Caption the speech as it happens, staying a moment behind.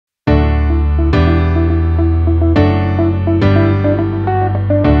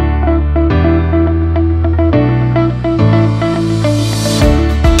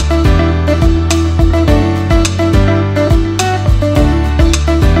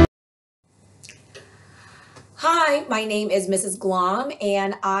My name is Mrs. Glom,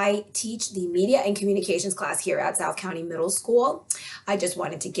 and I teach the media and communications class here at South County Middle School. I just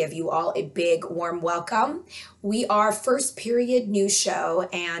wanted to give you all a big warm welcome. We are first period news show,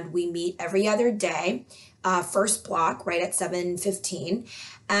 and we meet every other day, first block right at 7:15.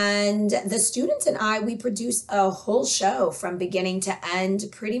 And the students and I, we produce a whole show from beginning to end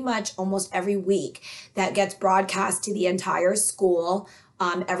pretty much almost every week that gets broadcast to the entire school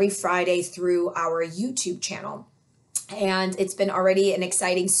every Friday through our YouTube channel. And it's been already an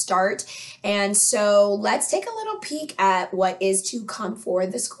exciting start. And so let's take a little peek at what is to come for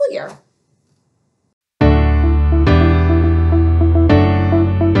the school year.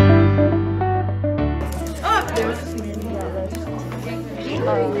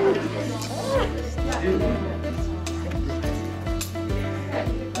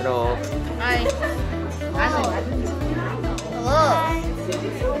 Hello. Hi. Hello.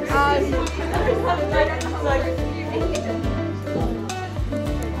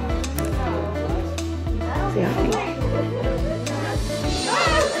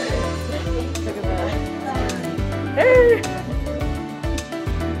 Hey.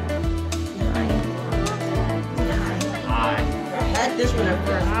 I had this one at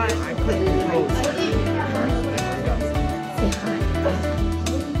first. I couldn't close. Say hi.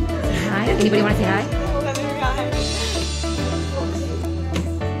 Say hi. Anybody want to say hi?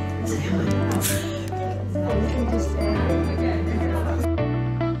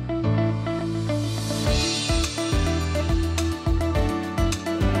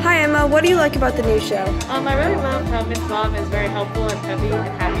 Hi Emma, what do you like about the new show? I really love how Miss Bob is very helpful and heavy and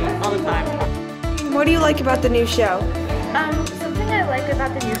happy all the time. What do you like about the new show? Something I like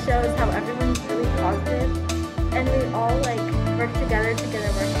about the new show is how everyone's really positive and we all work together to get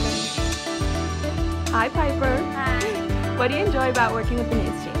our work done. Hi Piper. Hi. What do you enjoy about working with the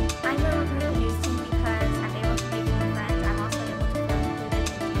news team? I enjoy working with the news team because I'm able to make new friends. I'm also able to feel included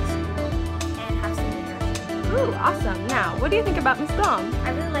in the school and have some leadership. Ooh, awesome. Now, what do you think about Miss Blom?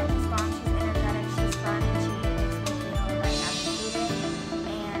 I really like Miss Vaughn. She's energetic, she's fun, and she makes me feel like I'm included.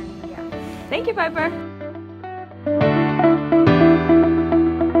 And yeah. Thank you, Piper.